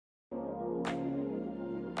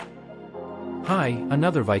Hi,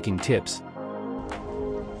 another Viking tips.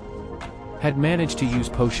 Had managed to use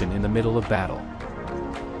potion in the middle of battle.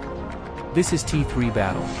 This is T3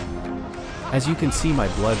 battle. As you can see, my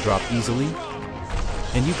blood drop easily,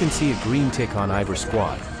 and you can see a green tick on either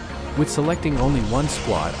squad. With selecting only one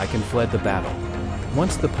squad, I can fled the battle.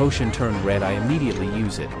 Once the potion turned red, I immediately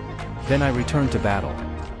use it. Then I return to battle.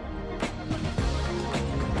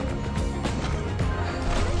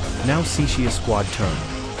 Now see a squad turn.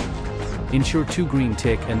 Ensure 2 green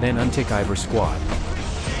tick and then untick either squad.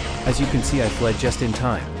 As you can see, I fled just in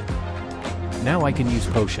time. Now I can use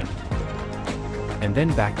potion. And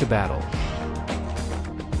then back to battle.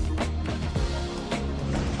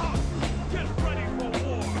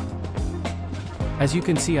 As you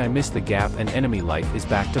can see, I missed the gap and enemy life is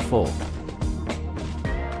back to full.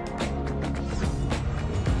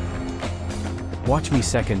 Watch me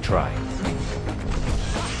second try.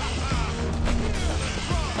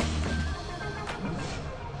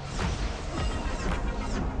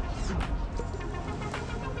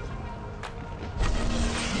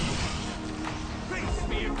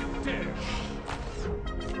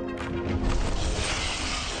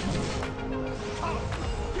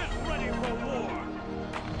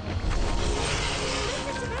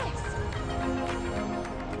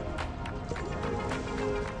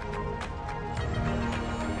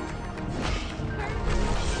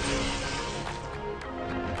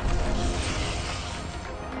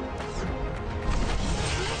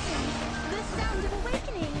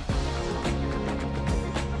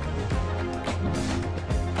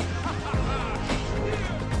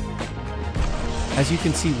 As you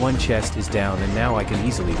can see, one chest is down and now I can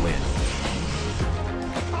easily win.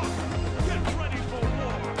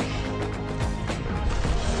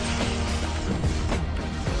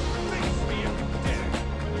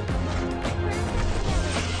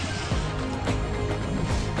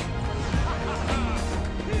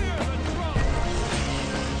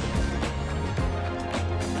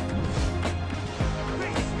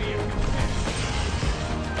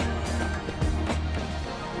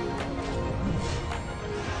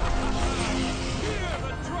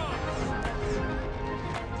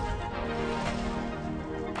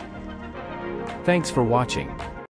 Thanks for watching.